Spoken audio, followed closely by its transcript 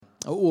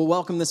Well,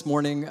 welcome this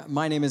morning.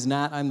 My name is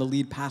Nat. I'm the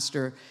lead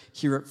pastor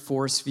here at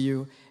Forest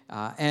View,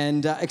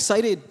 and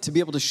excited to be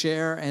able to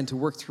share and to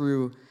work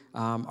through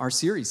our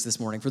series this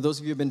morning. For those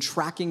of you who have been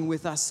tracking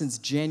with us since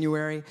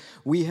January,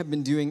 we have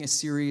been doing a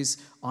series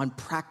on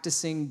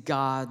practicing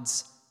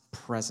God's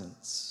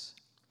presence.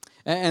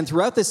 And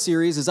throughout this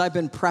series, as I've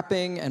been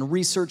prepping and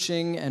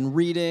researching and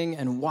reading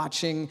and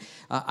watching,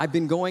 I've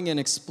been going and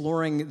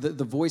exploring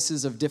the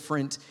voices of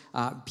different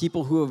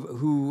people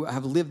who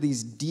have lived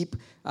these deep,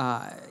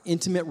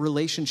 intimate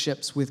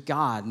relationships with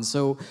God. And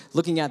so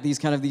looking at these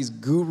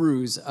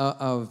gurus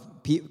of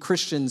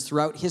Christians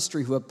throughout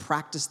history who have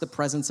practiced the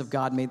presence of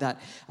God, made that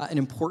an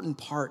important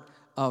part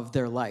of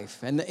their life.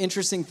 And the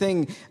interesting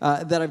thing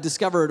that I've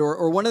discovered,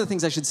 or one of the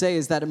things I should say,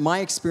 is that my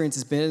experience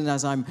has been,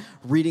 as I'm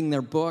reading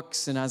their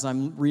books and as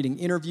I'm reading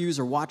interviews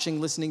or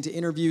listening to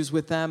interviews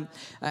with them,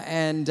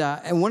 and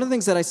one of the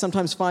things that I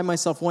sometimes find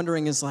myself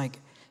wondering is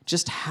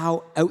just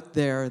how out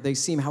there they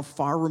seem, how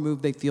far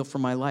removed they feel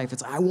from my life.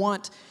 I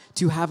want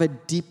to have a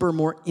deeper,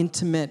 more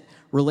intimate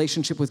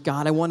relationship with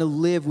God. I want to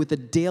live with a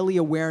daily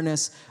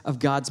awareness of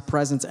God's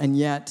presence, and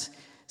yet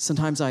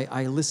sometimes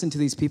I listen to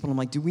these people and I'm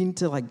like, do we need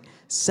to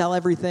sell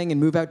everything and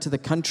move out to the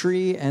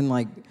country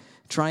and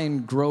try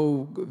and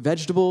grow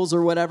vegetables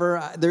or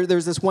whatever?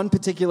 There's this one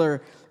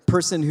particular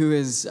person who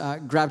has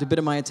grabbed a bit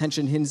of my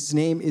attention. His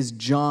name is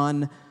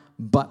John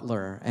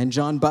Butler. And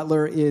John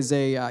Butler is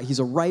he's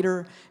a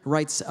writer,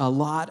 writes a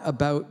lot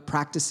about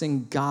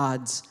practicing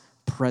God's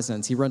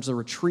presence. He runs a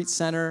retreat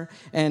center,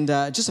 and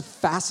just a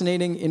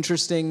fascinating,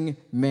 interesting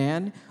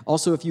man.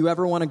 Also, if you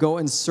ever want to go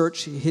and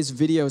search his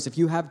videos, if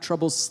you have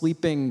trouble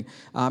sleeping,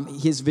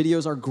 his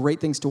videos are great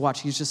things to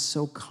watch. He's just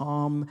so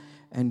calm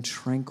and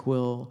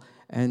tranquil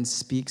and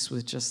speaks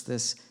with just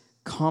this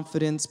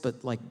confidence,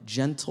 but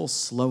gentle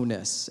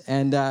slowness.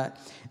 And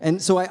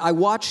so I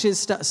watch his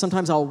stuff.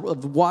 Sometimes I'll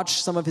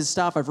watch some of his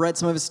stuff. I've read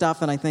some of his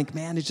stuff, and I think,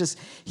 man,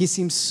 he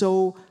seems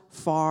so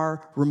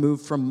far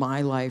removed from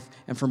my life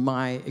and from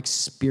my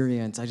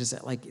experience. I just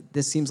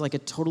this seems like a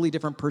totally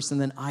different person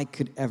than I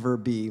could ever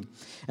be.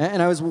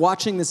 And I was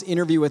watching this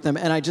interview with him,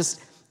 and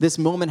this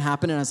moment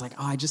happened, and I was like,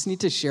 I just need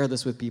to share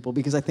this with people,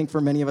 because I think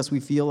for many of us, we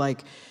feel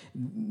like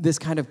this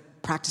kind of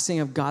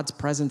practicing of God's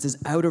presence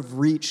is out of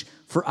reach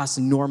for us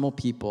normal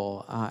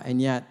people. And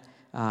yet,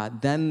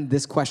 then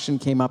this question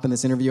came up in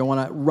this interview. I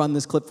want to run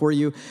this clip for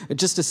you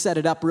just to set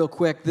it up real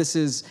quick. This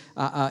is,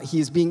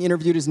 he's being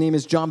interviewed. His name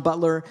is John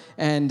Butler,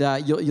 and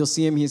you'll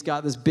see him. He's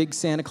got this big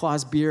Santa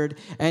Claus beard,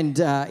 and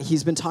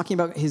he's been talking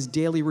about his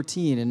daily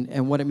routine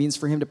and what it means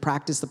for him to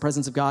practice the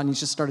presence of God, and he's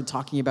just started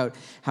talking about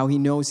how he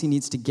knows he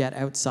needs to get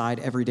outside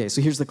every day.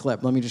 So here's the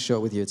clip. Let me just show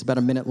it with you. It's about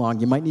a minute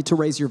long. You might need to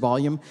raise your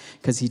volume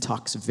because he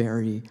talks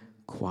very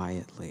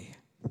quietly.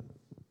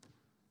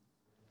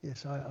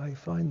 Yes, I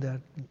find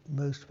that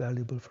most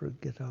valuable for a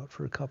get out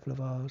for a couple of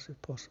hours if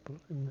possible.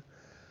 And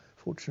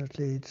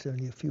fortunately, it's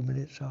only a few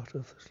minutes out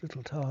of this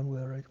little town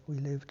where we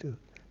live to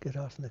get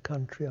out in the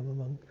country. I'm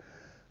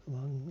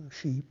among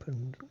sheep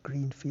and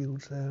green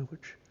fields there,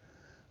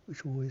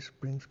 which always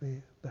brings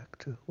me back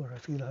to where I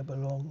feel I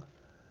belong.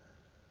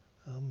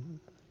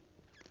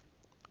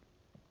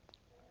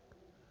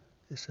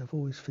 Yes, I've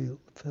always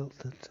felt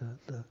that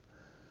the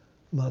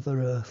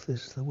Mother Earth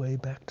is the way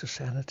back to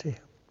sanity.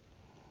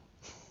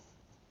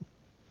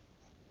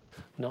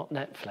 Not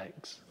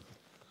Netflix.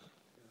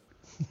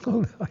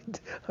 Oh,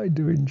 I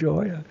do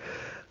enjoy.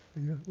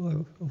 I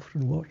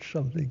often watch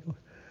something.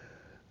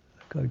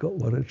 I've got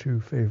one or two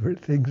favourite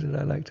things that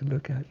I like to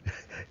look at.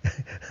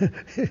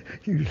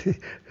 Usually,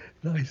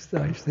 nice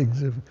things.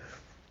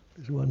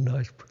 There's one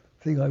nice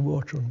thing I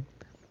watch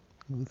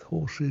with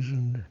horses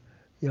and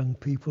young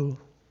people,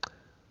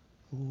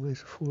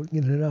 always falling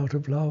in and out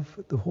of love.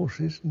 The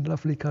horses and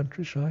lovely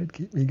countryside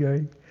keep me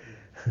going.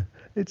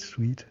 It's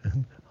sweet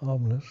and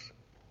harmless.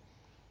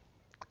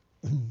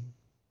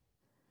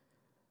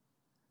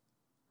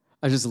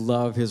 I just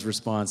love his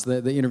response.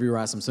 The interviewer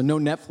asked him, so no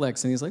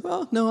Netflix? And he's like,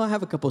 well, no, I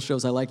have a couple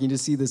shows I like. And you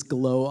just see this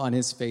glow on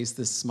his face,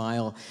 this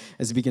smile,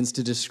 as he begins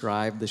to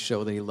describe the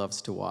show that he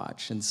loves to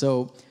watch. And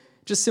so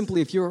just simply,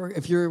 if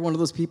you're one of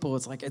those people,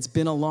 it's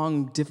been a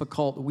long,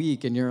 difficult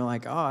week, and you're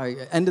like,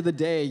 end of the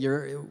day,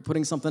 you're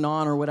putting something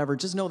on or whatever,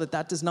 just know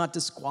that does not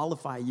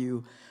disqualify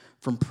you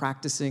from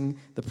practicing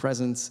the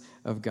presence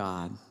of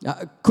God.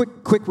 A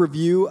quick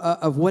review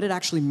of what it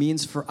actually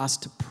means for us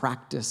to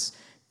practice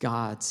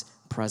God's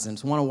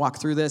presence. I want to walk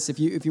through this. If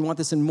you want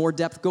this in more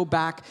depth, go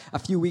back a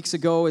few weeks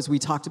ago as we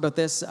talked about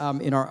this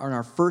in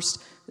our first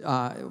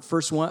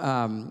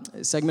one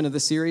segment of the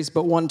series,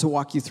 but wanted to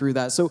walk you through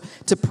that. So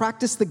to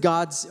practice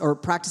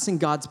practicing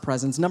God's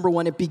presence, number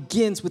one, it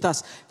begins with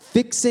us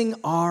fixing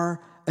our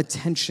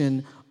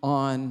attention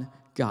on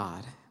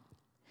God.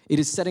 It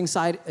is setting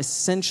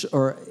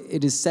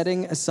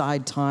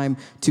aside time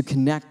to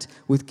connect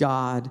with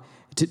God,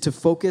 to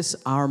focus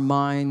our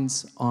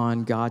minds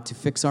on God, to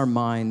fix our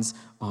minds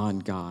on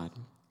God.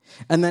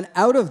 And then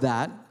out of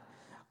that,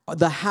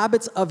 the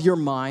habits of your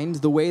mind,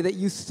 the way that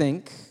you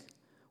think,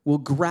 will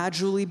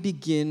gradually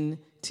begin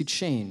to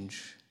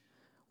change.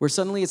 where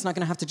suddenly it's not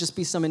going to have to just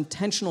be some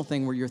intentional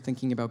thing where you're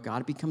thinking about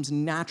God. It becomes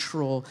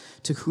natural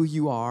to who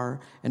you are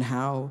and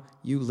how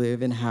you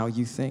live and how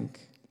you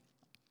think.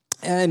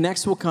 And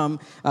next will come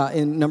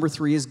in number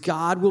 3 is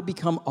God will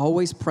become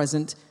always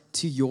present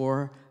to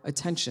your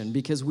attention,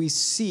 because we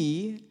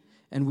see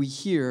and we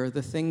hear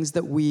the things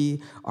that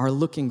we are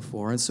looking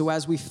for. And so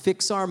as we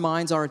fix our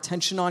minds, our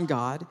attention on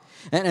God,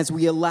 and as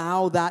we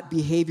allow that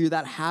behavior,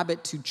 that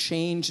habit to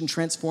change and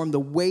transform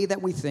the way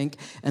that we think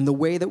and the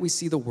way that we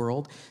see the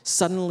world,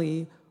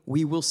 suddenly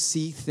we will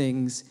see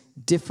things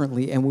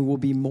differently and we will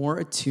be more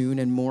attuned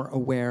and more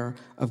aware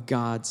of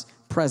God's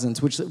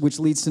presence, which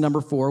leads to number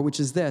 4, which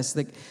is this,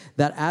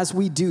 that as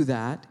we do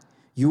that,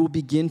 you will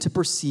begin to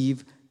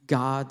perceive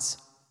God's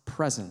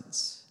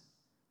presence.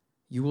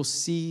 You will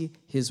see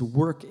his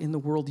work in the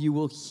world. You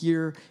will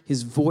hear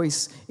his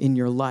voice in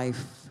your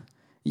life.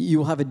 You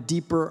will have a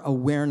deeper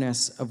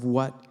awareness of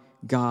what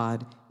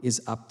God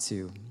is up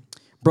to.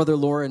 Brother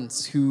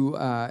Lawrence, who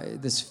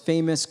this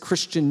famous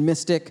Christian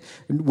mystic,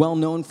 well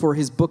known for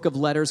his book of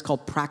letters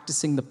called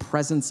Practicing the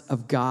Presence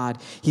of God,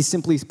 he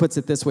simply puts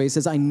it this way. He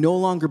says, I no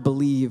longer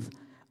believe,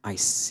 I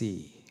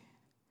see.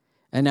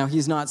 And now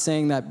he's not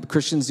saying that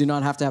Christians do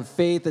not have to have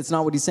faith. That's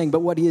not what he's saying.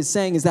 But what he is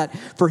saying is that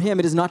for him,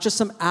 it is not just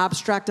some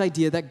abstract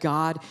idea that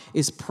God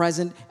is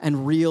present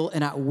and real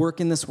and at work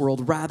in this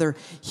world. Rather,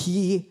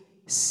 he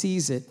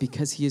sees it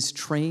because he has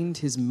trained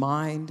his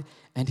mind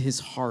and his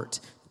heart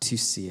to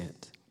see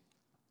it.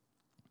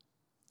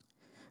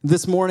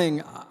 This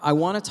morning, I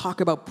want to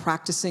talk about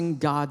practicing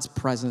God's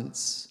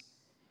presence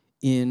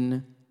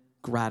in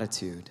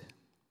gratitude.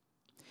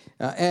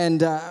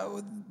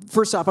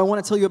 First off, I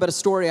want to tell you about a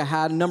story I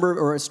had,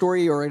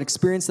 an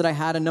experience that I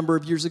had a number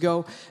of years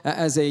ago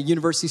as a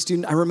university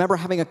student. I remember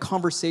having a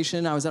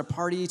conversation. I was at a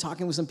party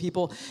talking with some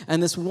people,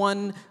 and this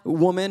one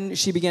woman,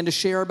 she began to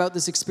share about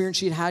this experience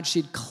she'd had.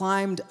 She'd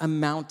climbed a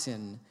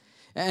mountain.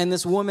 And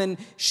this woman,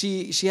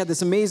 she had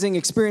this amazing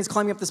experience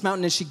climbing up this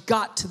mountain, and she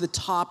got to the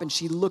top, and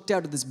she looked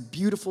out at this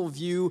beautiful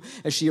view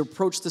as she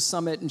approached the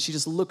summit, and she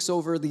just looks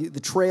over the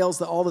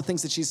trails, all the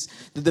things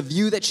that the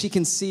view that she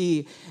can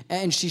see,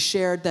 and she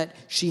shared that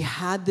she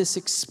had this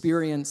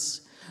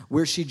experience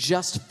where she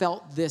just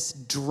felt this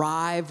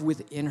drive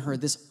within her,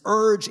 this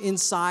urge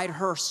inside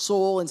her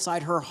soul,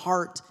 inside her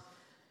heart,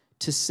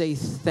 to say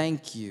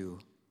thank you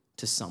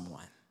to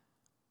someone.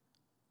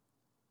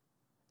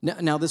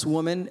 Now, this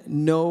woman,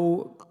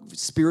 no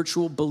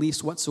spiritual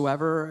beliefs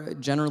whatsoever,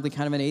 generally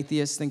kind of an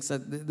atheist, thinks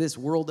that this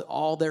world,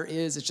 all there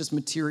is just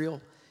material.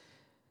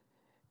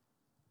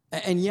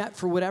 And yet,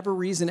 for whatever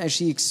reason, as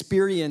she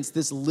experienced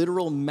this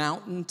literal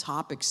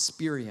mountaintop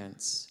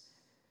experience,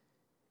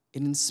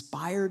 it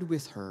inspired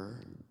with her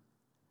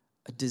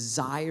a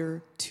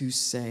desire to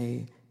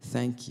say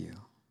thank you.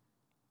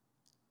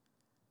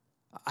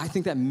 I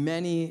think that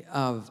many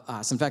of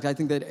us, in fact, I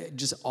think that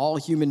just all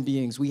human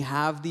beings, we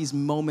have these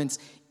moments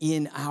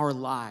in our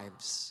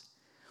lives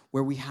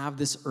where we have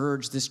this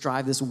urge, this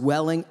drive, this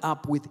welling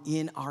up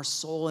within our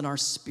soul and our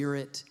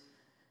spirit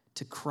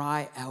to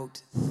cry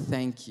out,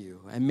 thank you.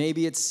 And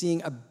maybe it's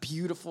seeing a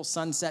beautiful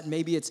sunset.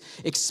 Maybe it's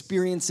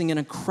experiencing an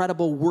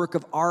incredible work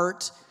of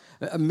art.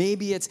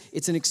 Maybe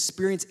it's an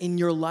experience in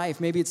your life.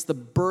 Maybe it's the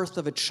birth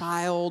of a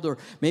child, or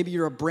maybe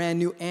you're a brand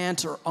new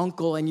aunt or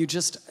uncle and you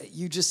just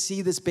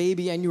see this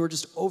baby and you are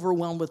just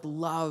overwhelmed with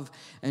love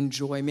and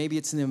joy. Maybe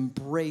it's an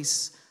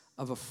embrace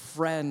of a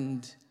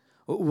friend.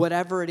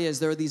 Whatever it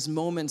is, there are these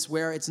moments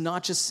where it's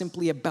not just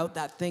simply about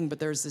that thing, but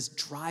there's this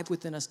drive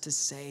within us to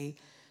say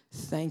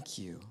thank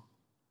you.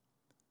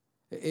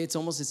 It's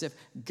almost as if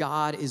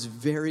God is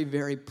very,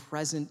 very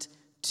present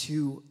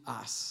to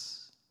us.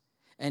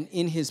 And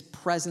in his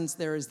presence,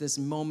 there is this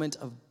moment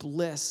of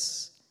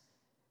bliss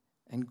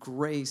and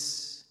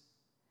grace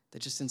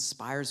that just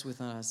inspires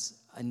within us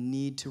a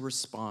need to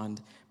respond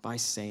by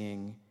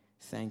saying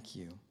thank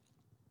you.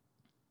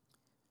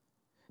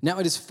 Now,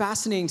 it is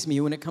fascinating to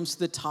me when it comes to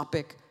the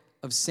topic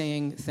of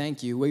saying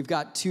thank you. We've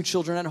got 2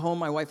 children at home.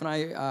 My wife and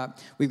I,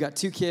 we've got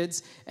 2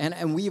 kids,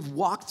 and we've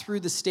walked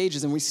through the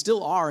stages, and we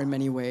still are in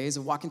many ways,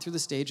 of walking through the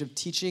stage of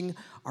teaching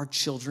our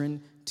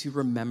children to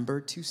remember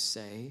to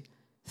say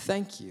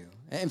thank you.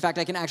 In fact,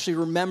 I can actually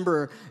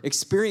remember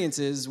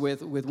experiences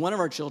with one of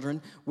our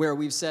children where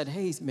we've said,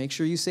 hey, make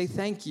sure you say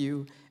thank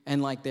you,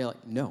 and they're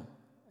like, no,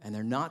 and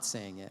they're not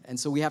saying it. And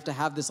so we have to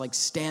have this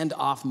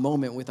standoff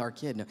moment with our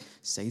kid. No,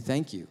 say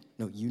thank you.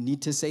 No, you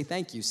need to say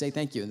thank you. Say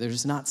thank you. And they're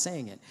just not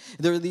saying it.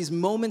 There are these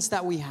moments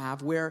that we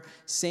have where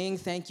saying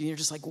thank you, you're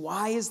just like,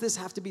 why does this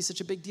have to be such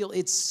a big deal?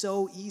 It's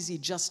so easy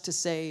just to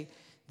say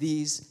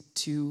these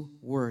 2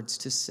 words,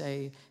 to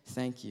say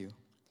thank you.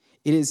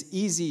 It is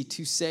easy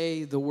to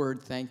say the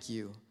word thank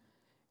you.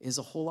 It is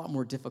a whole lot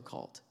more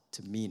difficult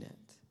to mean it.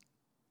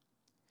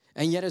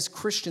 And yet as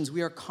Christians,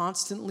 we are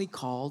constantly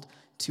called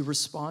to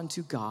respond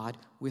to God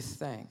with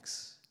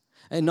thanks.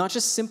 And not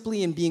just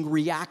simply in being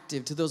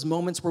reactive to those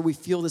moments where we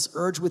feel this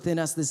urge within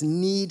us, this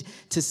need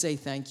to say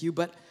thank you,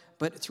 but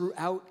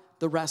throughout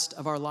the rest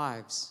of our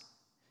lives.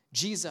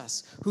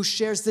 Jesus, who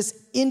shares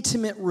this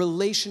intimate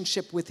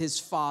relationship with his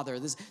Father,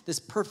 this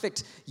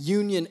perfect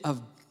union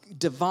of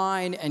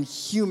divine and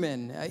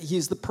human. He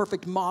is the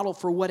perfect model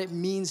for what it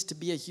means to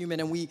be a human.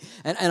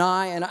 And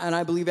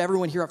I believe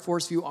everyone here at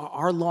Forest View,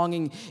 our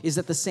longing is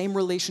that the same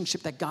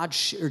relationship that God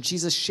or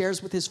Jesus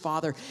shares with his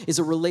Father is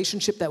a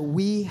relationship that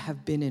we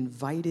have been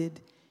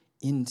invited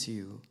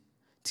into,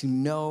 to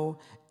know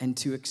and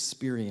to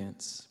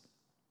experience.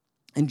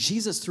 And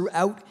Jesus,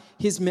 throughout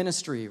his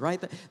ministry,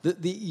 right,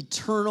 the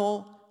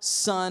eternal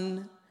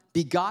Son,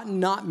 begotten,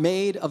 not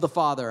made, of the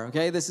Father.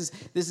 Okay, this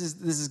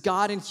is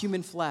God in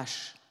human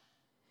flesh.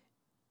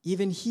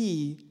 Even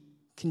he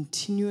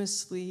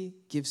continuously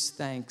gives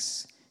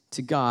thanks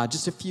to God.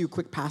 Just a few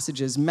quick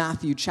passages.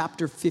 Matthew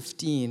chapter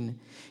 15.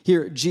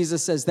 Here,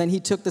 Jesus says, "Then he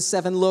took the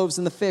 7 loaves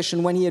and the fish,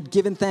 and when he had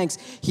given thanks,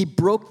 he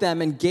broke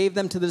them and gave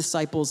them to the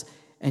disciples,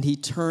 and he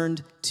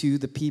turned to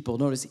the people."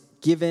 Notice,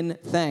 given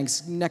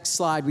thanks. Next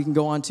slide, we can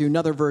go on to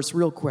another verse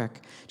real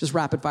quick. Just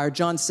rapid fire.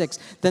 John 6.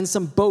 "Then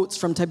some boats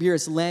from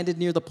Tiberias landed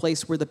near the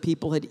place where the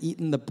people had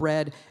eaten the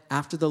bread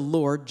after the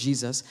Lord,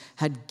 Jesus,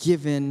 had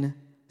given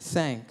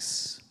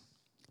thanks."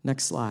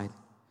 Next slide.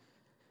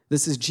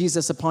 This is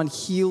Jesus upon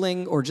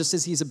healing, or just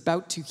as he's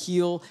about to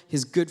heal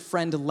his good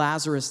friend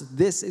Lazarus.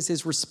 This is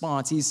his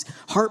response. He's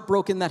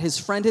heartbroken that his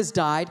friend has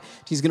died.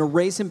 He's going to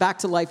raise him back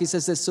to life. He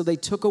says this, "So they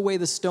took away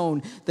the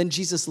stone. Then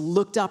Jesus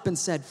looked up and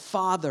said,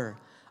 'Father,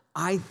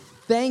 I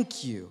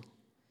thank you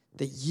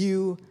that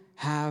you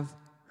have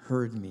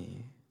heard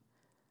me.'"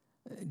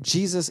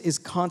 Jesus is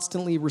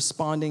constantly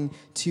responding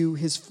to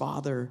his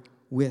Father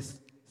with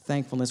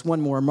thankfulness.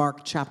 One more,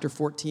 Mark chapter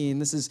 14.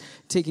 This is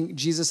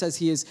Jesus as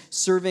he is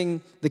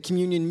serving the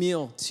communion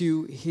meal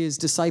to his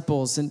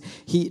disciples, and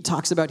he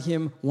talks about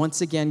him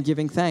once again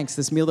giving thanks,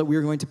 this meal that we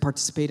are going to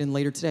participate in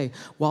later today.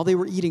 "While they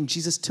were eating,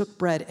 Jesus took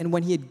bread, and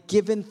when he had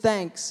given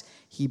thanks,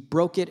 he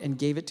broke it and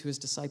gave it to his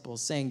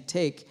disciples, saying,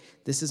 'Take,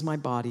 this is my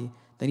body.'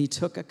 Then he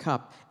took a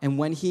cup, and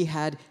when he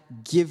had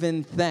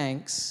given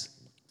thanks,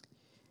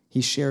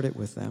 he shared it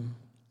with them,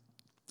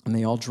 and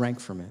they all drank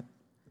from it."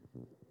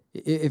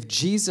 If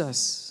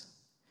Jesus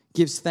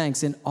gives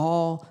thanks in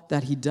all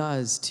that he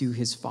does to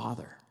his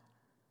Father,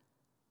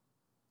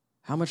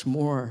 how much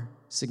more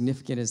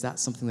significant is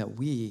that something that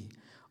we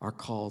are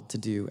called to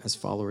do as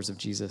followers of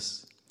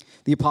Jesus?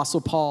 The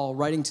Apostle Paul,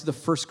 writing to the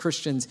first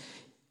Christians,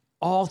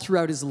 all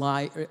throughout his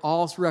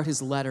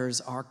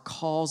letters are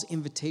calls,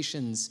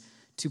 invitations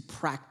to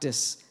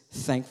practice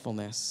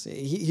thankfulness.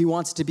 He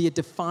wants to be a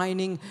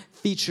defining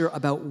feature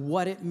about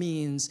what it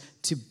means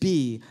to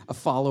be a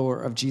follower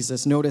of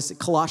Jesus. Notice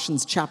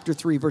Colossians chapter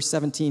 3, verse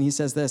 17, he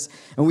says this,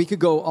 and we could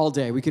go all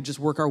day. We could just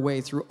work our way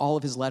through all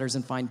of his letters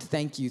and find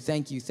thank you,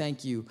 thank you,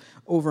 thank you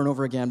over and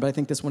over again, but I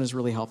think this one is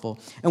really helpful.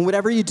 "And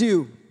whatever you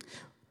do,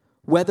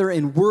 whether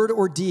in word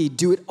or deed,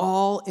 do it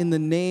all in the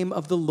name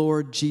of the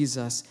Lord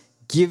Jesus,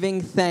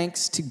 giving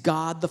thanks to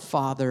God the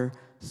Father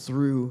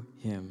through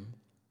him."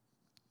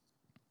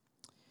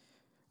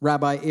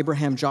 Rabbi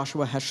Abraham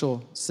Joshua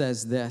Heschel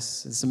says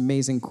this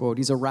amazing quote.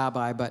 He's a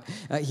rabbi, but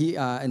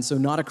and so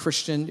not a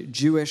Christian,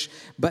 Jewish,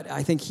 but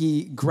I think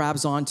he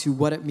grabs on to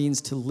what it means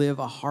to live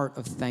a heart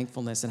of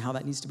thankfulness and how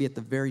that needs to be at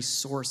the very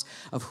source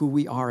of who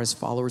we are as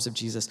followers of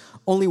Jesus.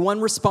 "Only one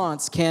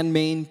response can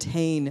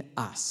maintain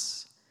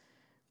us: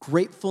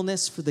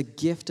 gratefulness for the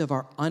gift of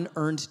our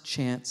unearned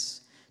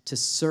chance to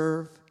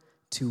serve,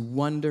 to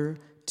wonder,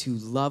 to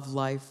love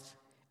life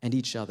and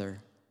each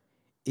other.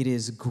 It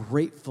is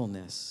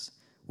gratefulness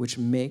which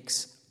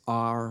makes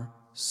our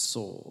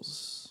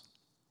souls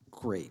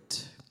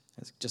great."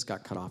 It just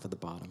got cut off at the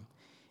bottom.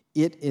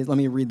 It is, let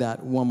me read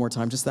that one more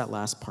time, just that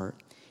last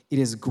part. "It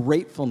is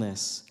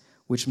gratefulness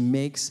which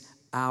makes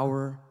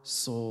our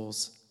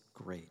souls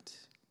great."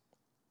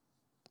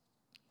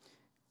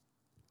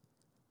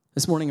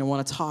 This morning I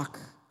want to talk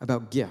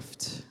about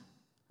gift.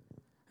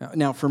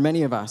 Now, for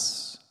many of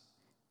us,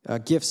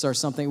 gifts are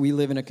something, we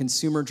live in a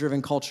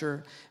consumer-driven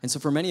culture, and so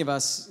for many of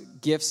us,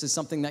 gifts is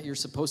something that you're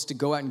supposed to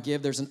go out and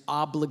give. There's an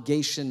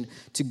obligation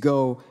to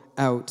go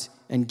out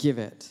and give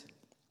it.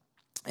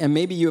 And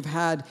maybe you have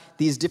had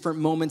these different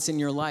moments in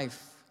your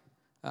life,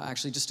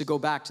 actually just to go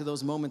back to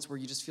those moments where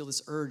you just feel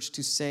this urge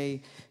to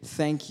say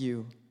thank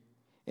you.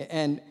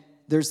 And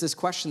there's this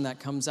question that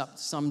comes up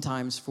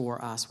sometimes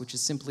for us, which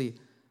is simply,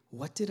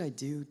 what did I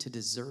do to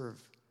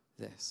deserve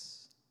this?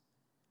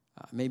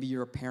 Maybe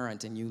you're a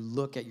parent and you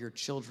look at your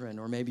children,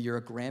 or maybe you're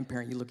a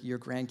grandparent, you look at your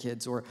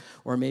grandkids,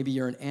 or maybe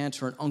you're an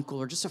aunt or an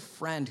uncle or just a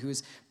friend who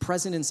is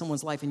present in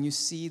someone's life, and you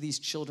see these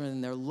children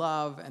and their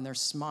love and their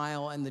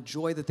smile and the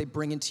joy that they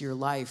bring into your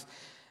life,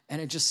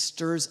 and it just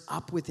stirs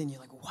up within you,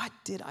 like, what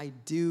did I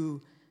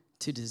do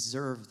to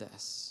deserve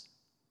this?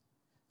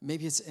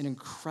 Maybe it's an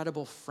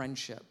incredible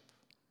friendship.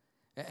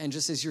 And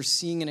just as you're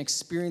seeing and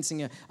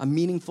experiencing a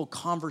meaningful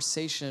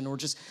conversation, or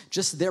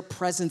just their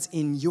presence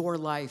in your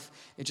life,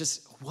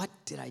 what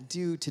did I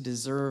do to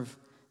deserve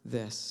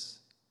this?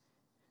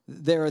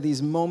 There are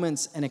these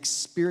moments and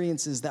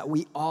experiences that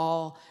we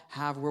all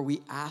have where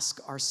we ask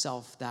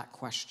ourselves that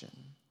question.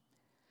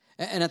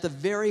 And at the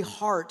very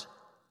heart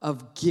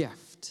of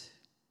gift,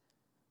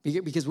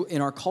 Because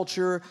in our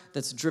culture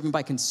that's driven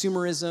by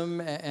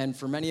consumerism, and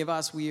for many of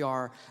us, we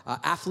are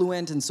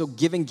affluent, and so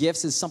giving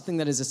gifts is something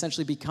that has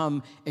essentially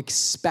become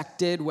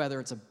expected, whether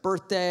it's a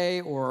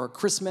birthday or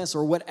Christmas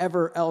or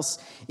whatever else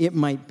it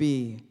might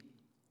be.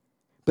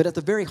 But at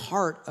the very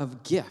heart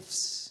of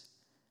gifts,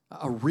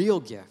 a real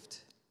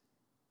gift,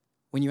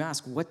 when you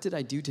ask, what did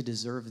I do to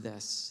deserve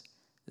this?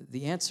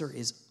 The answer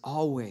is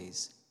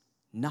always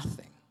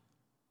nothing.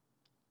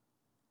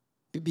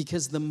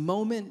 Because the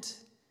moment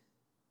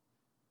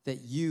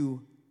that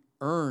you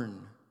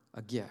earn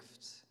a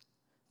gift,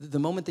 the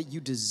moment that you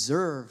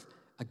deserve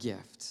a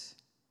gift,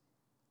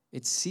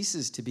 it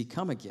ceases to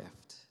become a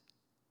gift,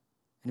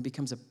 and it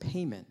becomes a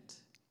payment.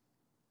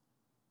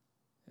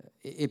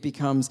 It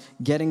becomes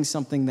getting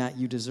something that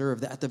you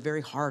deserve. At the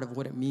very heart of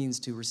what it means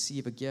to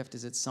receive a gift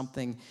is it's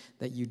something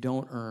that you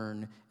don't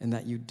earn and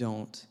that you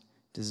don't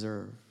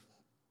deserve.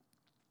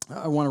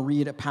 I want to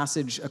read a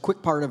passage, a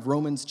quick part of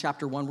Romans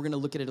chapter 1. We're going to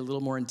look at it a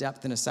little more in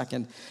depth in a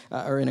second,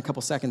 or in a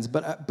couple seconds.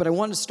 But I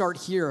want to start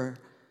here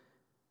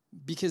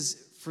because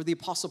for the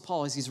Apostle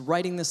Paul, as he's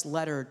writing this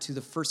letter to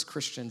the first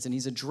Christians and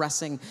he's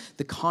addressing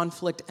the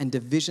conflict and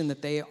division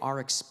that they are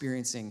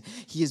experiencing,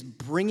 he is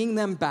bringing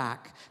them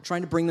back,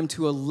 trying to bring them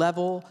to a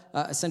level,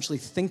 essentially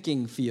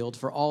thinking field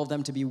for all of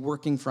them to be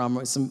working from,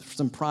 with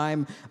some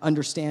prime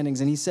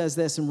understandings. And he says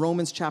this in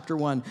Romans chapter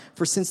 1,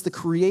 "For since the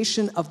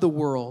creation of the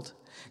world,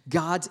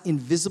 God's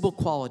invisible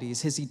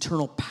qualities, his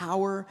eternal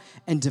power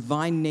and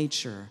divine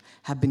nature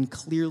have been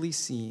clearly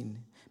seen,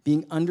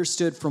 being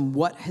understood from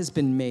what has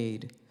been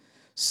made,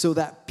 so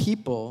that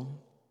people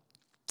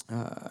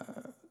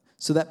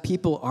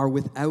are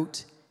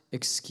without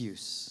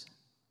excuse."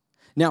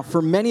 Now,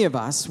 for many of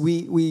us,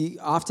 we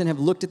often have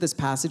looked at this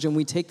passage and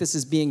we take this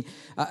as being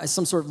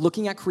some sort of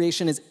looking at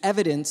creation as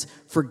evidence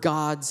for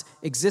God's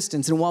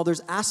existence. And while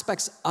there's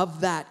aspects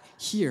of that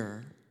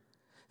here,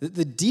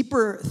 the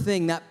deeper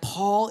thing that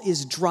Paul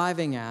is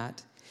driving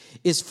at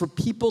is for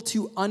people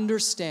to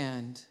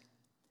understand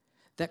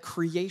that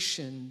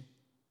creation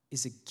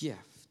is a gift.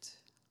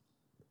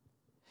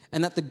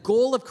 And that the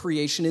goal of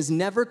creation is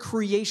never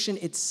creation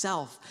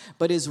itself,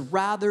 but is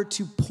rather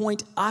to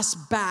point us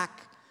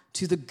back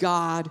to the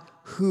God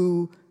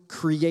who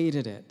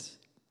created it.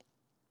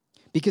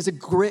 Because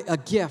a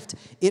gift,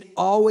 it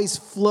always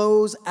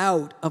flows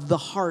out of the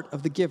heart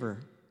of the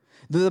giver.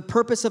 The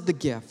purpose of the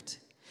gift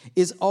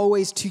is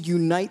always to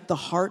unite the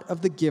heart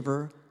of the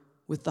giver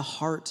with the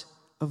heart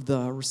of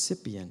the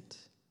recipient.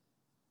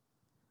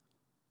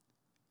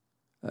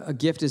 A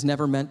gift is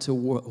never meant to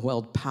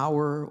wield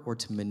power or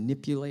to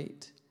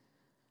manipulate.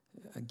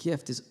 A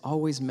gift is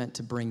always meant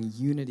to bring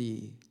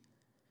unity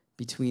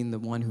between the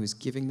one who is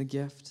giving the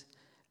gift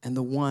and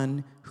the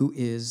one who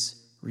is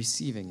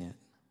receiving it.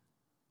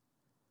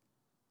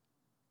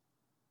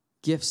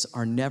 Gifts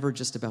are never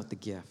just about the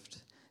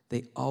gift.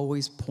 They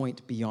always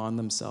point beyond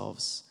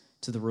themselves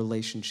to the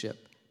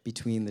relationship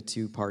between the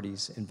two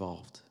parties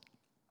involved.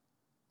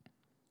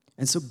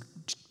 And so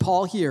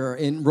Paul here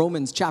in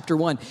Romans chapter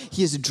 1,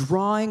 he is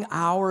drawing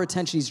our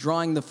attention. He's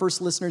drawing the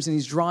first listeners and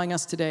he's drawing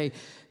us today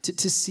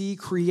to see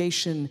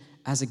creation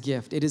as a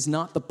gift. It is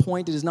not the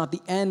point, it is not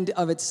the end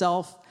of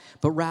itself,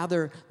 but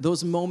rather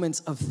those moments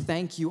of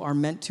thank you are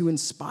meant to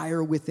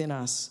inspire within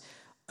us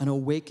an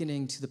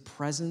awakening to the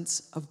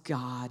presence of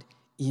God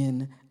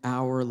in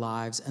our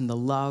lives and the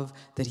love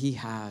that he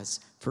has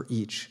for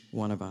each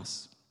one of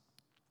us.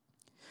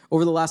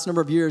 Over the last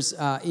number of years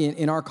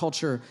in our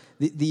culture,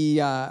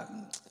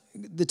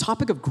 the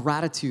topic of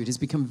gratitude has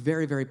become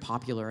very, very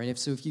popular. And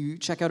if you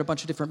check out a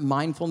bunch of different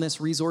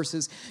mindfulness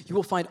resources, you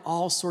will find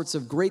all sorts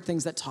of great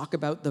things that talk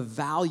about the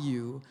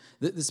value,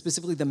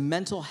 specifically the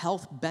mental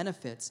health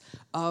benefits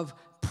of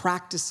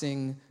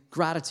practicing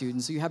gratitude.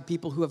 And so you have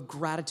people who have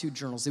gratitude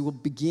journals. They will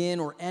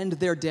begin or end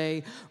their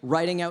day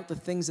writing out the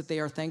things that they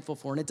are thankful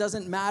for. And it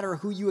doesn't matter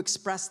who you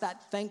express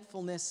that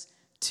thankfulness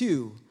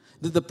to.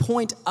 The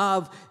point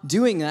of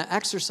doing that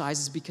exercise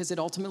is because it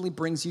ultimately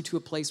brings you to a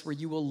place where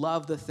you will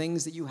love the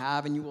things that you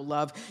have and you will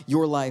love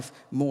your life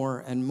more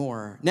and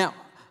more. Now,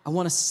 I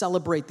want to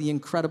celebrate the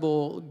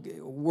incredible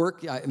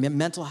work.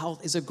 Mental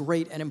health is a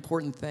great and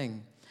important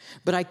thing.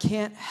 But I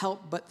can't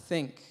help but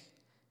think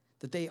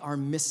that they are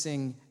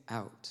missing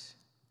out.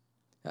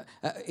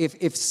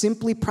 If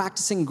simply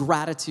practicing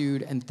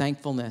gratitude and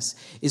thankfulness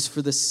is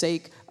for the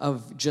sake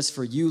of just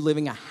for you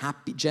living a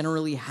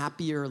generally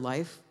happier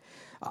life,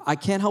 I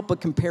can't help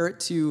but compare it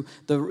to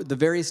the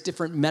various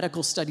different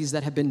medical studies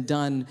that have been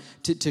done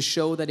to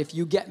show that if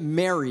you get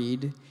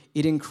married,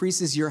 it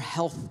increases your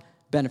health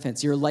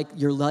benefits, your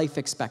life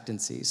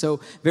expectancy.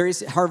 So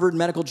various Harvard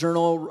Medical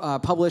Journal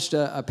published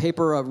a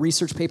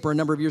research paper a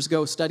number of years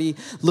ago, a study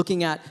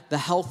looking at the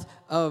health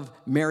of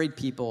married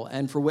people.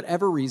 And for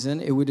whatever reason,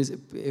 it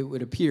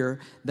would appear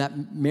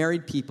that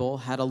married people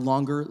had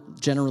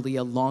generally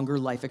a longer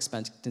life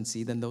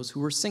expectancy than those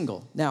who were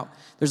single. Now,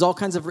 there's all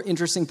kinds of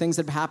interesting things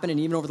that have happened, and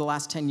even over the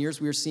last 10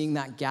 years, we are seeing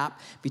that gap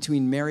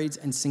between marrieds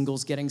and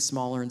singles getting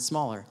smaller and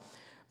smaller.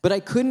 But I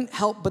couldn't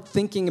help but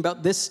thinking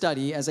about this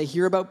study as I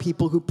hear about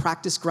people who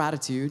practice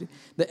gratitude,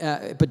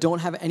 but don't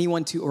have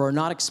anyone to, or are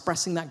not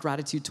expressing that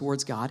gratitude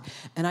towards God.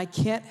 And I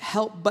can't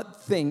help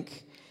but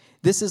think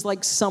this is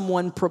like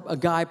a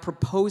guy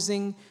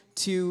proposing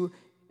to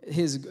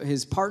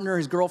his partner,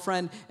 his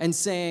girlfriend, and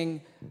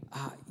saying,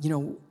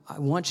 I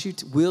want you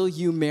to, will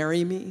you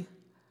marry me?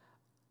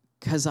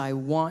 Because I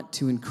want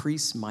to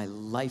increase my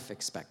life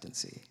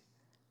expectancy.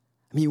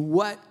 I mean,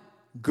 what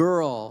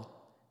girl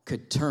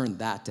could turn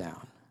that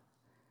down?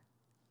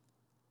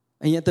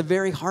 And yet the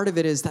very heart of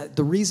it is that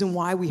the reason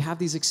why we have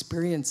these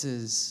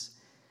experiences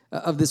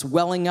of this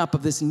welling up,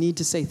 of this need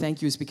to say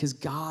thank you, is because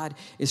God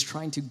is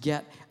trying to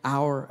get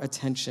our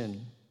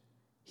attention.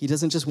 He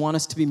doesn't just want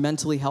us to be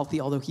mentally healthy,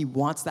 although he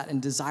wants that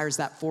and desires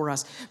that for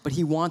us, but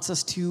he wants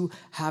us to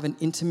have an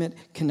intimate,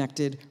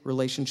 connected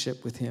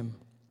relationship with him.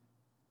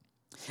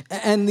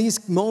 And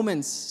these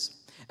moments,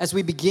 as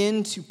we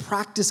begin to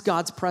practice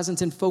God's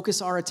presence and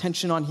focus our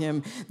attention on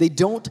him, they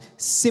don't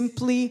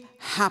simply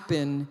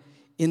happen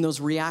in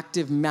those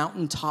reactive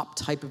mountaintop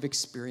type of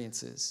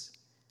experiences.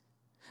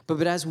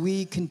 But as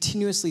we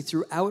continuously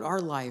throughout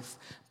our life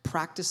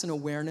practice an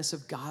awareness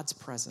of God's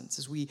presence,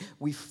 as we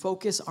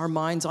focus our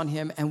minds on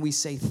him and we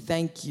say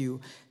thank you,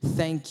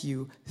 thank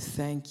you,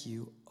 thank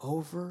you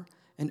over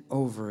and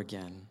over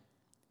again,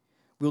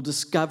 we'll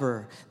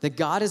discover that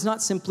God is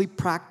not simply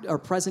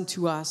present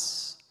to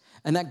us,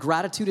 and that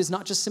gratitude is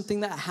not just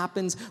something that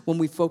happens when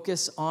we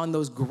focus on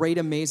those great,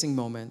 amazing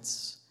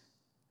moments,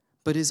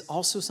 but is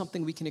also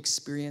something we can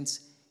experience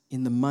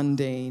in the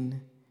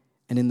mundane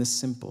and in the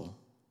simple.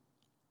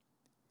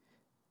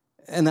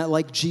 And that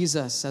like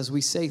Jesus, as we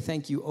say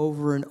thank you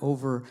over and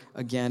over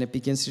again, it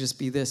begins to just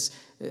be this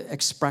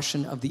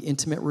expression of the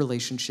intimate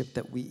relationship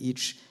that we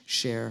each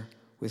share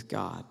with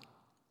God.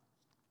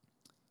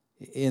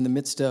 In the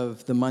midst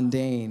of the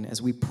mundane,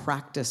 as we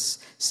practice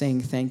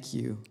saying thank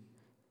you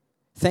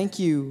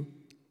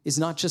is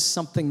not just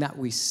something that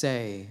we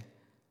say,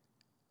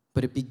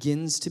 but it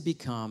begins to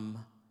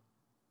become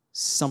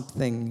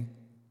something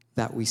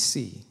that we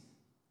see.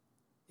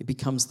 It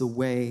becomes the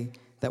way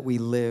that we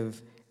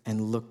live and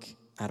look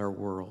at our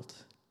world.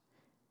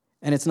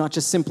 And it's not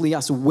just simply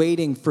us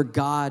waiting for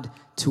God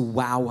to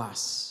wow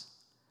us,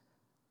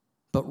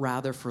 but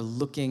rather for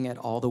looking at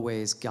all the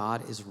ways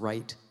God is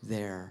right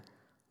there,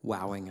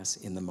 wowing us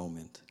in the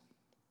moment.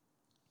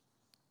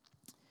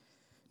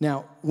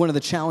 Now, one of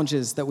the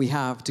challenges that we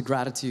have to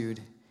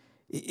gratitude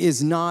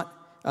is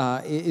not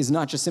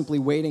just simply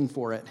waiting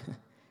for it,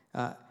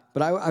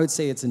 but I would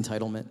say it's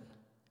entitlement,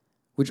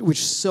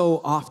 which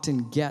so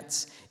often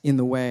gets in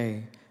the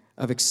way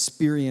of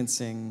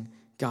experiencing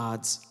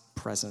God's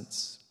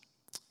presence.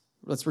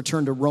 Let's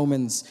return to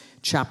Romans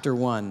chapter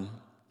 1.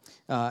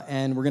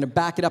 And we're going to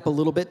back it up a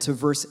little bit to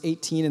verse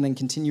 18 and then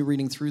continue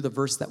reading through the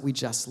verse that we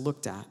just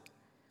looked at.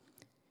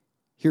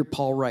 Here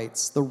Paul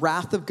writes, "The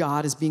wrath of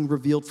God is being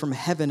revealed from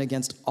heaven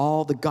against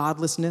all the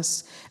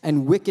godlessness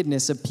and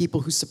wickedness of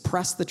people who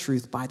suppress the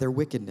truth by their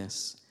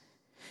wickedness.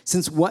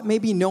 Since what may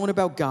be known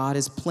about God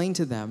is plain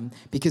to them,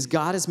 because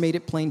God has made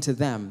it plain to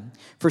them.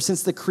 For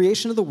since the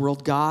creation of the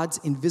world, God's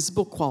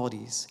invisible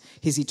qualities,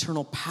 his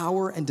eternal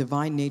power and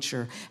divine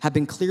nature, have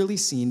been clearly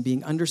seen,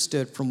 being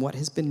understood from what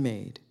has been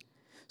made,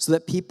 so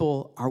that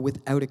people are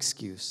without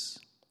excuse.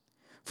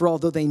 For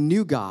although they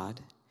knew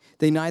God,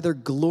 they neither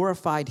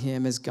glorified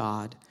him as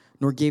God,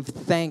 nor gave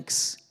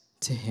thanks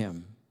to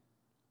him.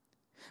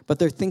 But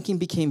their thinking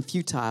became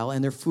futile,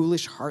 and their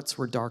foolish hearts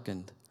were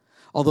darkened.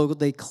 Although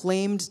they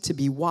claimed to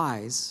be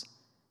wise,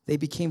 they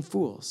became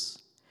fools,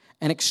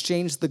 and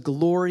exchanged the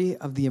glory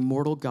of the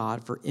immortal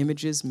God for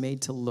images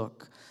made to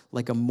look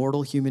like a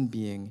mortal human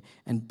being,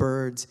 and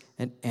birds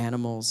and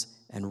animals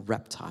and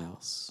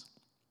reptiles."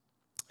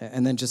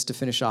 And then just to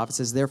finish off, it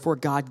says, "Therefore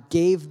God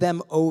gave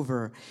them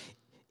over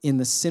in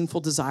the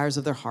sinful desires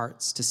of their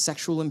hearts to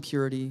sexual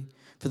impurity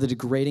for the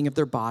degrading of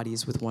their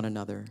bodies with one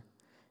another.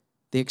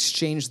 They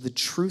exchanged the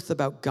truth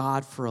about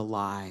God for a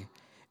lie,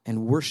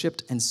 and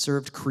worshiped and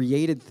served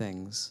created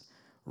things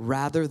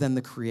rather than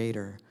the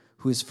Creator,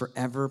 who is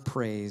forever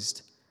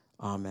praised.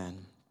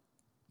 Amen."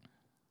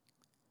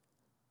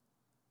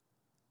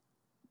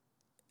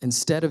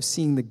 Instead of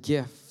seeing the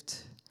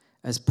gift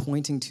as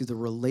pointing to the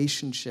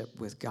relationship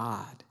with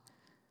God,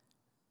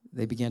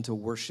 they began to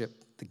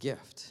worship the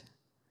gift.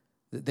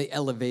 They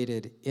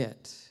elevated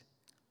it.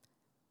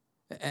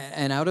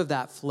 And out of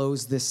that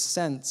flows this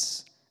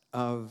sense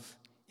of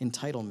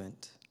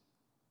entitlement.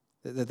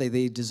 That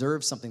they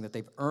deserve something, that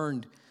they've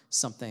earned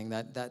something,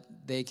 that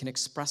they can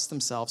express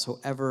themselves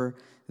however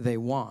they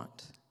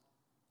want.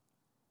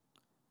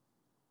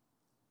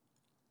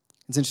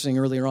 It's interesting,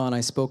 earlier on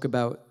I spoke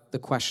about the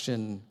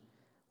question,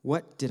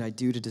 what did I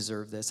do to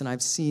deserve this? And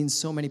I've seen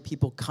so many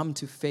people come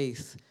to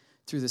faith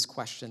through this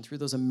question, through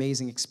those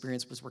amazing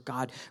experiences where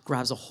God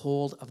grabs a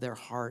hold of their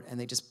heart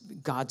and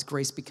God's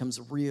grace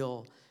becomes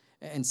real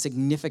and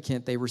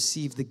significant. They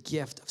receive the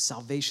gift of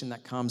salvation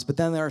that comes. But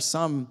then there are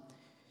some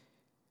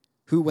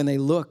who, when they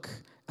look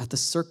at the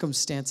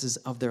circumstances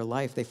of their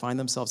life, they find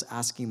themselves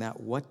asking that,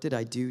 what did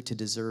I do to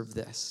deserve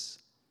this?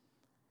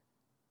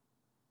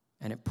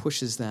 and it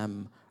pushes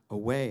them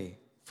away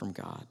from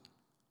God.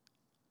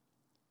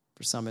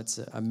 For some, it's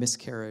a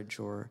miscarriage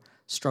or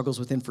struggles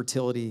with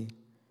infertility.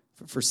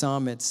 For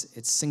some, it's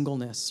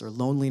singleness or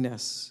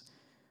loneliness.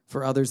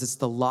 For others, it's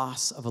the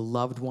loss of a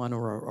loved one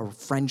or a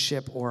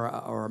friendship or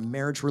a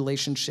marriage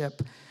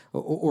relationship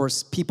or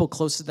people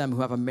close to them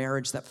who have a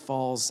marriage that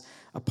falls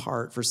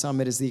apart. For some,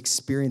 it is the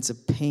experience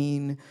of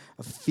pain,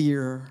 of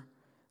fear,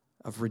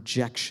 of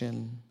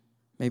rejection.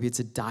 Maybe it's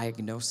a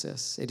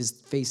diagnosis. It is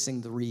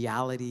facing the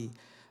reality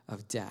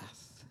of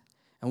death.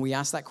 And we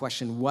ask that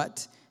question,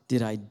 what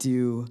did I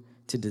do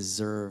to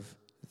deserve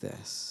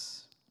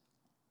this?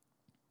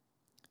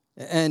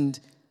 And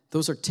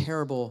those are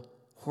terrible,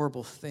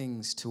 horrible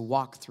things to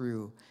walk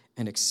through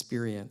and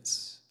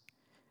experience.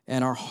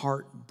 And our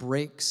heart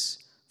breaks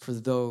for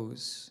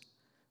those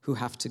who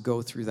have to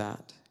go through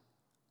that.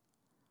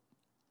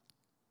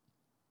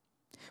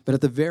 But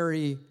at the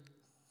very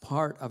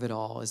part of it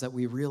all is that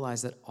we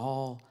realize that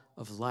all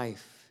of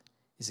life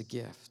is a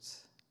gift.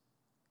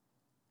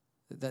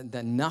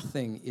 That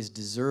nothing is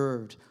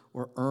deserved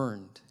or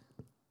earned.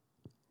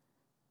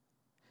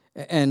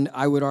 And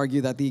I would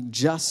argue that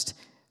just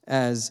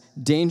as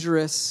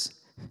dangerous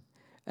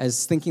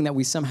as thinking that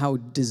we somehow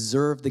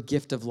deserve the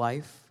gift of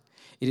life,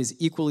 it is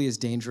equally as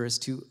dangerous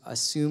to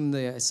assume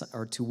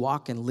or to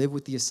walk and live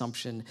with the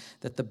assumption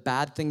that the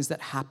bad things that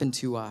happen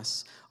to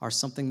us are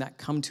something that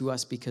come to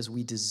us because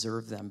we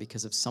deserve them,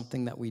 because of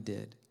something that we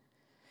did.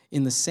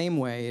 In the same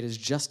way, it is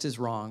just as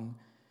wrong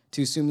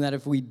to assume that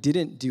if we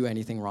didn't do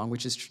anything wrong,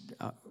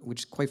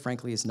 which quite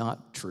frankly is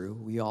not true.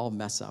 We all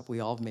mess up. We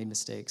all have made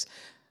mistakes.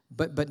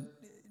 But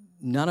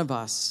none of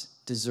us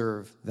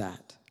deserve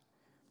that.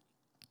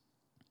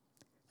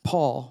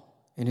 Paul,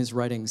 in his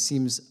writing,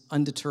 seems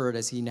undeterred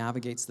as he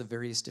navigates the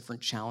various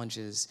different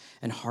challenges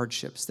and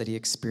hardships that he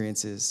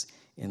experiences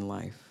in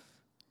life.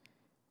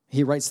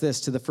 He writes this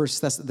to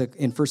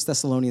in 1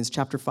 Thessalonians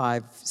chapter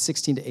 5,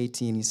 16 to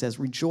 18. He says,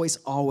 "Rejoice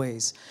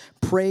always,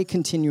 pray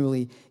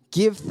continually,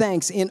 give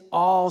thanks in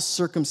all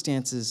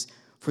circumstances,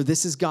 for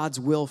this is God's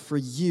will for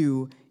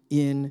you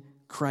in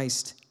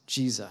Christ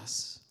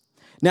Jesus."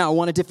 Now, I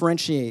want to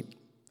differentiate.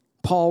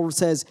 Paul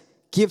says,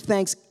 give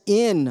thanks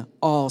in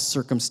all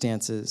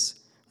circumstances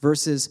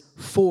versus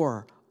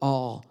for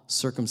all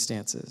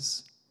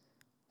circumstances.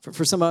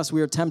 For some of us,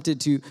 we are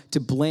tempted to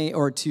blame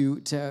or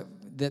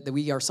that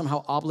we are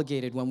somehow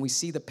obligated when we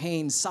see the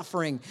pain,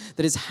 suffering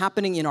that is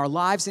happening in our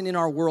lives and in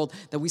our world,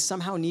 that we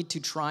somehow need to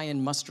try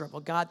and muster up,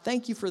 well, God,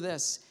 thank you for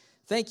this.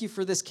 Thank you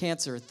for this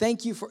cancer.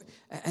 Thank you for,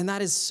 and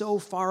that is so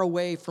far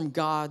away from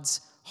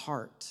God's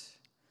heart.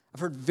 I've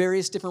heard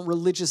various different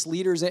religious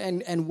leaders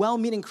and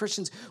well-meaning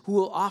Christians who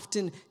will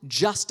often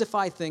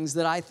justify things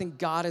that I think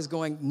God is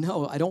going,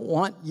 no, I don't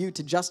want you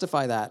to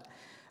justify that.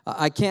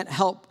 I can't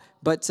help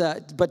but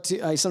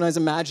I sometimes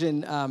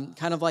imagine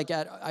kind of like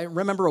I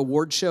remember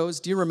award shows.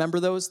 Do you remember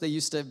those? They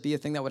used to be a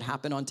thing that would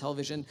happen on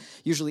television.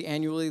 Usually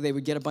annually, they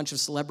would get a bunch of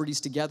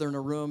celebrities together in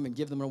a room and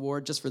give them an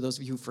award, just for those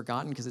of you who've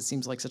forgotten, because it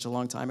seems like such a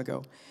long time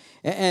ago.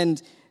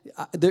 And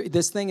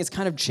this thing has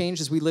kind of changed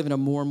as we live in a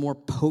more and more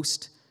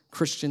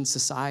post-Christian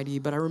society.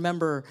 But I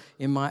remember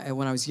when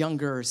I was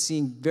younger,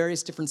 seeing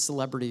various different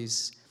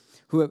celebrities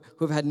who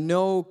have had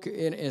no,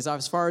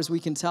 as far as we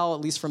can tell, at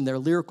least from their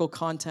lyrical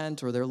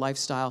content or their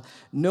lifestyle,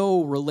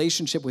 no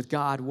relationship with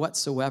God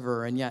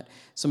whatsoever. And yet,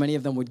 so many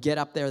of them would get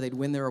up there, they'd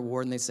win their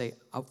award, and they'd say,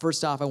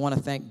 first off, I want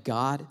to thank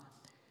God.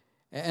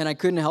 And I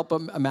couldn't help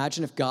but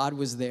imagine if God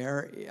was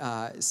there,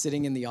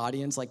 sitting in the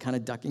audience, like kind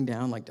of ducking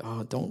down, like,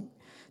 oh, don't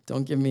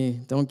give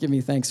me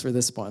thanks for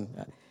this one.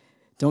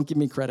 Don't give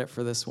me credit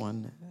for this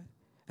one.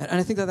 And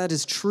I think that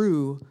is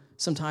true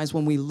sometimes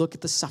when we look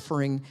at the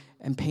suffering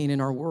and pain in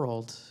our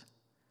world.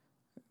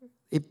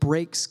 It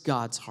breaks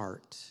God's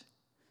heart.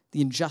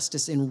 The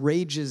injustice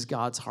enrages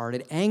God's heart.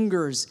 It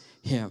angers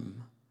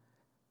him.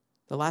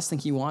 The last thing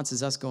he wants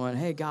is us going,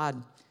 hey,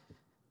 God,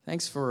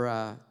 thanks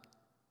for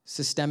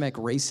systemic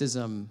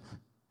racism.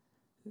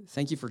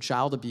 Thank you for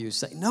child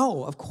abuse.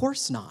 No, of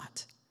course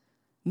not.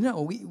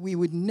 No, we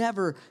would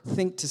never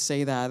think to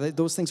say that.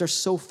 Those things are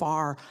so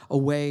far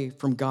away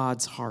from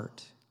God's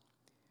heart.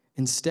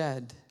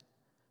 Instead,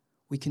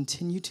 we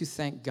continue to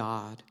thank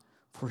God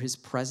for his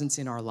presence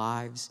in our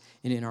lives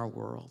and in our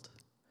world.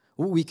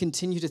 We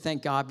continue to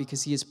thank God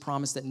because he has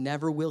promised that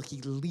never will he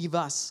leave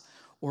us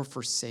or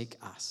forsake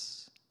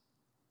us.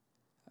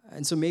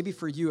 And so maybe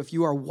for you, if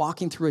you are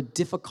walking through a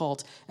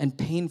difficult and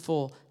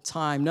painful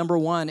time, number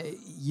one,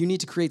 you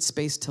need to create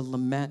space to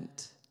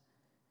lament,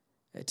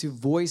 to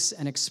voice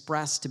and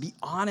express, to be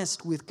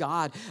honest with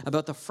God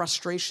about the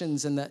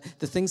frustrations and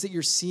the things that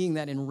you're seeing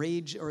that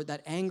enrage or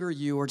that anger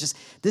you, or just,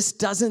 this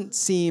doesn't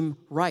seem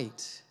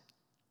right.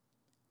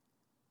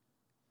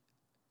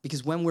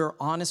 Because when we're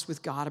honest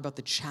with God about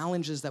the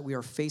challenges that we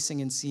are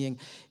facing and seeing,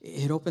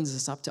 it opens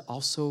us up to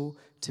also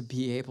to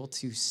be able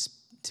to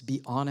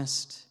be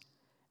honest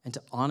and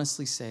to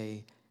honestly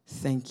say,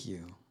 thank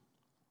you.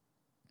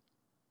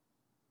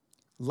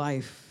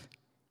 Life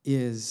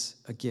is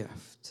a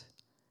gift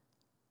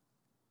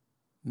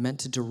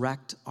meant to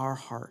direct our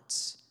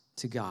hearts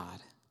to God.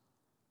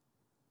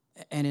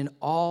 And in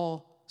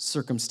all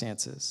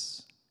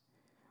circumstances,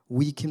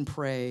 we can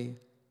pray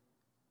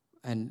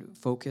and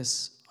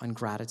focus on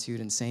gratitude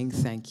and saying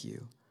thank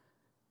you,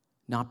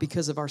 not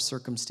because of our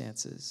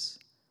circumstances,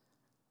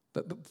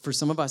 but for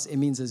some of us, it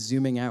means a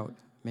zooming out.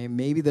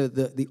 Maybe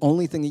the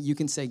only thing that you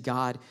can say,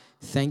 God,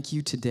 thank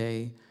you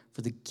today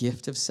for the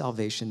gift of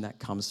salvation that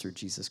comes through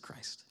Jesus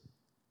Christ.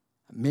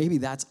 Maybe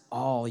that's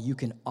all you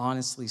can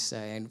honestly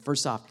say. And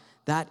first off,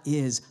 that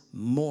is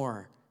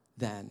more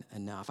than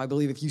enough. I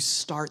believe if you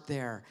start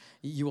there,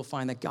 you will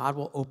find that God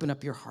will open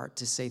up your heart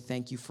to say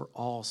thank you for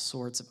all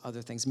sorts of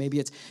other things. Maybe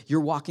it's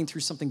you're walking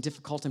through something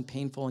difficult and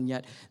painful, and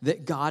yet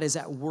that God is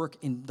at work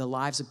in the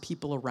lives of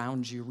people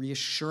around you,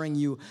 reassuring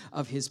you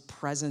of his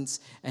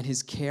presence and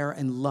his care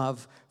and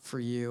love for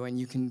you, and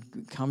you can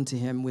come to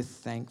him with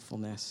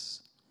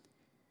thankfulness.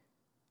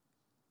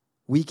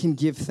 We can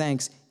give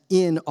thanks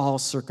in all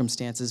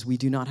circumstances. We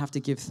do not have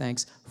to give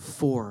thanks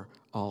for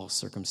all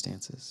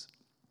circumstances.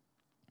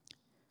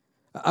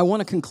 I want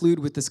to conclude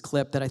with this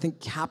clip that I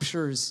think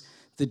captures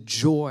the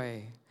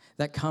joy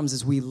that comes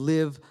as we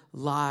live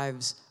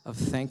lives of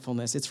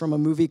thankfulness. It's from a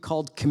movie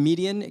called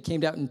Comedian. It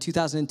came out in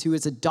 2002.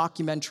 It's a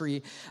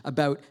documentary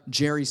about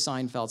Jerry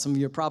Seinfeld. Some of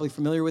you are probably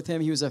familiar with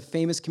him. He was a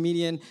famous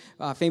comedian,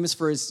 famous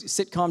for his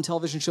sitcom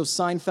television show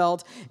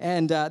Seinfeld.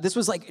 And this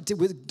was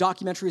with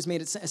documentary was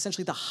made at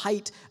essentially the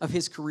height of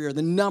his career,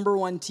 the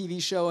 #1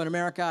 TV show in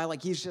America.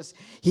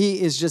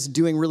 He is just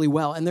doing really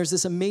well. And there's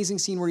this amazing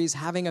scene where he's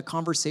having a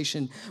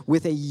conversation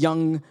with a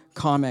young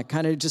comic,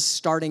 kind of just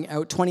starting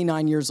out,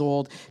 29 years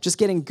old, just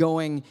getting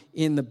going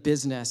in the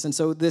business. And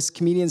so this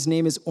comedian's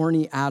name is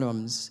Orny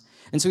Adams.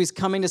 And so he's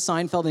coming to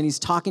Seinfeld and he's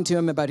talking to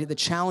him about the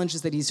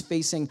challenges that he's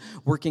facing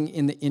working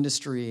in the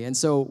industry. And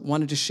so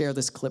wanted to share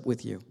this clip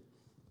with you.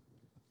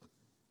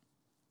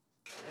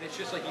 And it's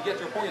just like you get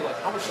to a point, you're like,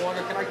 how much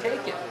longer can I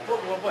take it?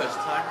 What is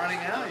time running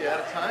out? You out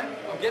of time?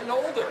 I'm getting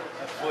older.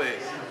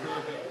 Please.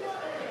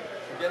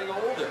 I'm getting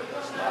older.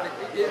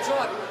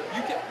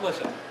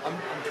 Listen, I'm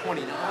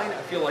 29.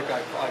 I feel like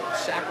I've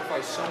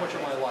sacrificed so much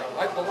of my life.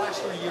 The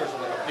last 3 years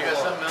are like You got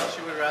something else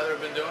you would rather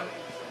have been doing?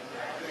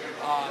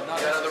 not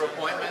You got other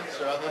appointments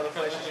or other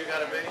places you got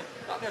to be?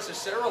 Not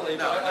necessarily.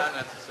 No, but not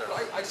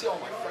necessarily. I see all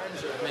my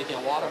friends are making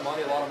a lot of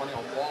money on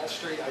Wall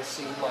Street. I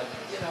see, what?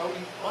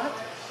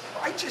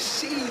 I just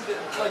see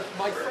that,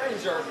 my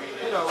friends are,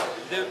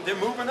 they're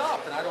moving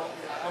up, and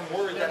I'm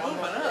worried They're that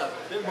moving up?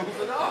 They're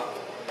moving up.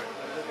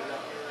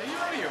 Are you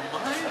out of your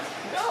mind?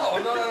 No,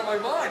 I'm not out of my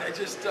mind. I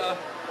just,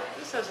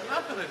 This has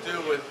nothing to do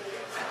with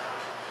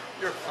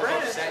your I've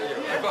friends. upset you.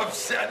 Yeah. I've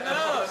upset you.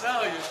 No,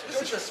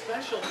 this is a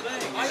special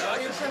thing.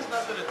 This has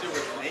nothing to do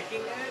with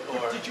making it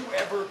or... Did you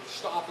ever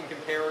stop and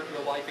compare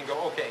your life and go,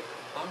 okay,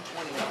 I'm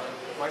 29,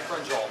 my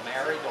friends are all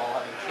married, they're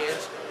all having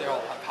kids, they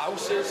all have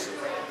houses,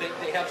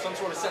 they have some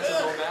sort of sense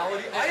of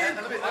normality. I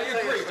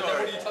agree, but then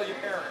what do you tell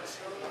your parents?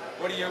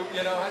 What do you,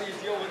 how do you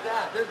deal with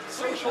that? They're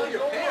social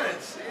your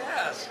parents,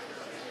 yes.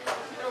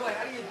 How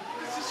do you...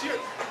 This is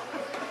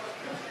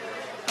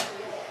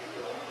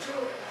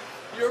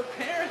your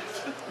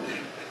parents.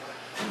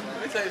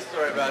 Let me tell you a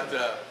story about,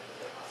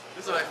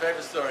 this is my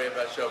favorite story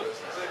about show business.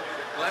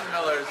 Glenn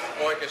Miller's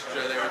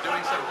orchestra, they were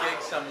doing some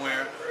gig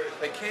somewhere.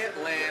 They can't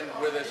land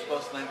where they're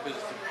supposed to land because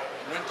it's a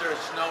winter,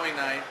 snowy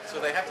night,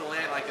 so they have to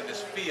land in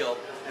this field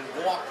and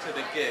walk to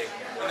the gig.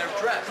 And they're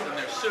dressed in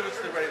their suits,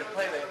 they're ready to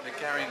play, they're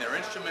carrying their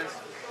instruments,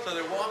 so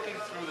they're walking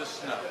through the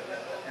snow.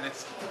 And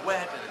it's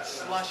wet and it's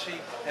slushy,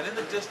 and in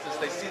the distance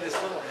they see this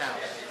little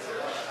house.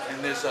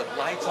 And there's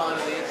lights on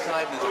the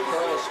inside, and there's a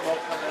curl of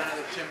smoke coming out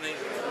of the chimney.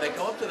 And they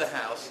go up to the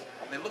house,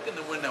 and they look in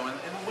the window, and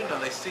in the window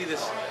they see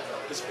this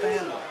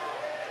family.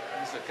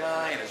 There's a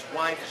guy and his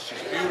wife,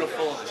 she's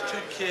beautiful, and there's 2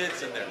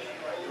 kids, and they're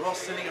all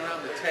sitting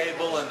around the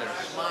table, and they're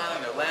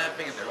smiling, they're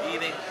laughing, and they're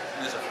eating, and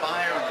there's a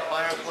fire in the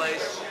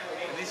fireplace.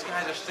 And these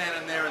guys are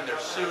standing there in their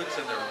suits,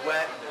 and they're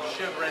wet, and they're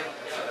shivering,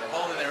 and they're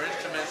holding their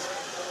instruments,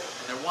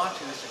 and they're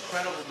watching this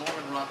incredible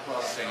Norman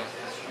Rockwell scene.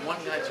 And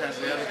one guy turns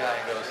to the other guy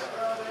and goes,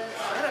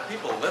 how do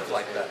people live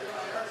like that?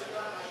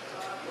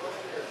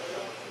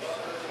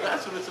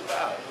 That's what it's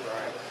about.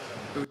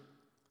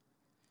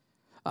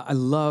 I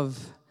love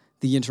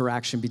the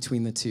interaction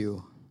between the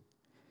two.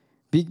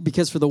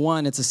 Because for the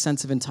one, it's a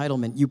sense of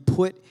entitlement. You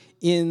put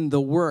in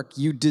the work.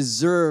 You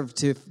deserve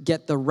to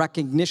get the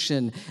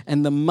recognition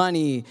and the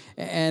money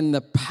and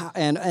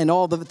and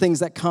all the things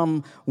that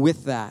come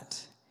with that.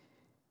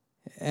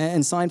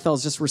 And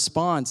Seinfeld's just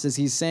response as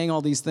he's saying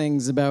all these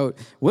things about,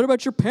 what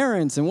about your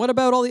parents? And what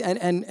about all the...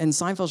 And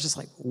Seinfeld's just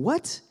like,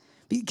 what?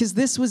 Because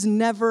this was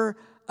never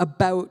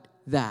about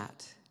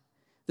that.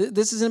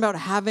 This isn't about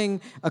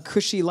having a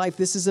cushy life.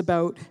 This is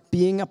about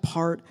being a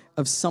part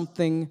of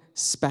something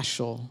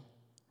special.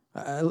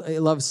 I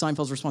love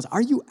Seinfeld's response.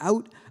 Are you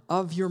out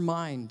of your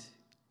mind?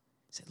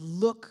 He said,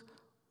 look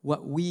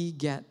what we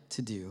get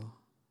to do.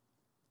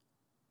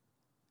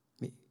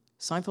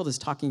 Seinfeld is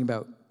talking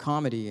about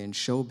comedy and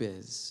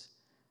showbiz.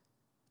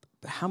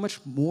 But how much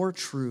more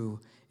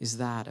true is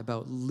that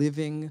about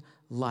living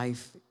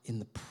life in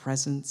the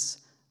presence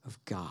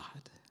of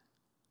God?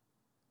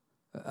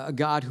 a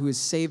God who has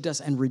saved us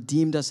and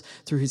redeemed us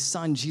through his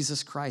Son,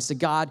 Jesus Christ, a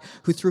God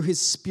who through his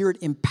Spirit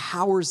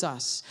empowers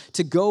us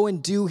to go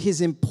and do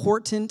his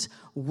important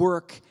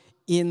work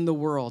in the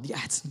world. Yeah,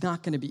 it's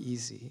not going to be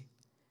easy.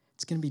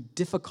 It's going to be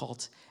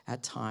difficult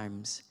at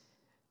times,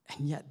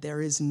 and yet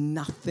there is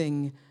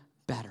nothing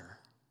better.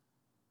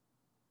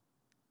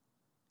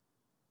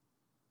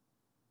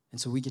 And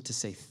so we get to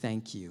say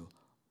thank you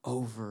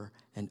over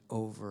and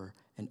over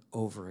and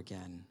over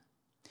again.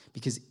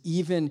 Because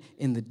even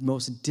in the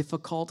most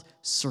difficult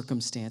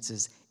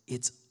circumstances,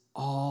 it's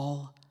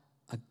all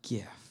a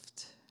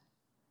gift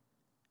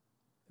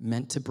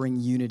meant to bring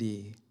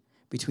unity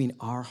between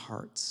our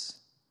hearts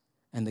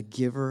and the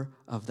giver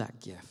of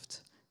that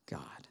gift,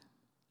 God.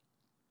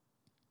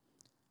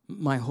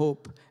 My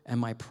hope and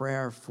my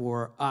prayer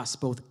for us,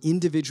 both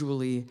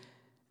individually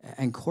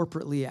and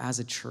corporately as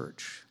a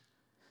church,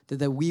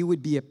 that we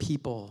would be a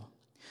people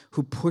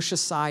who push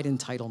aside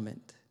entitlement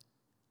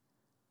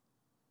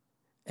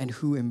and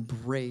who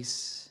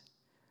embrace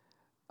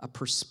a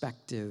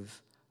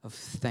perspective of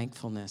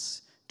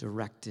thankfulness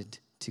directed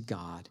to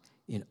God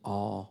in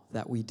all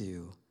that we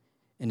do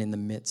and in the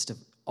midst of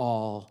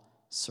all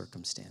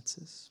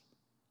circumstances.